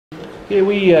Yeah,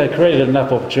 we created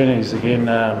enough opportunities again,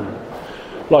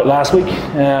 like last week.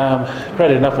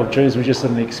 Created enough opportunities, we just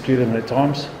didn't execute them at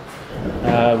times.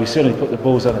 We certainly put the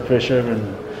Bulls under pressure,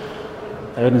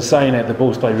 and in saying that, the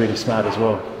Bulls played really smart as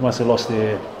well. Once they lost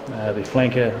their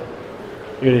flanker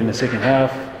early in the second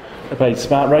half, they played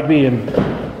smart rugby, and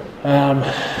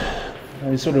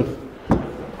sort of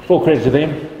full credit to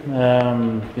them.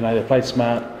 They played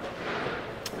smart,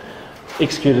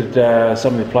 executed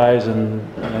some of their players, and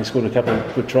they scored a couple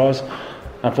of good tries.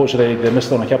 Unfortunately, they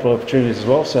missed on a couple of opportunities as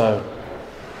well. So,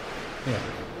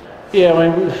 yeah, I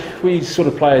mean, we sort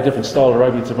of play a different style of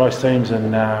rugby to most teams,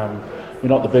 and we're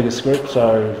not the biggest group,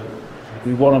 so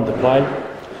we want them to play.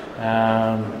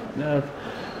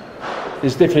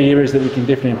 There's definitely areas that we can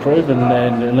definitely improve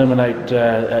and eliminate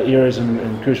errors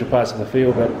in crucial parts of the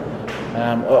field. But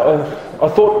I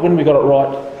thought when we got it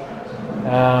right,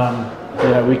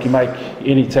 we can make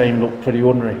any team look pretty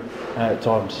ordinary at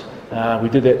times. We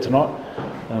did that tonight.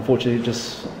 Unfortunately,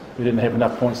 we didn't have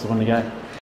enough points to win the game.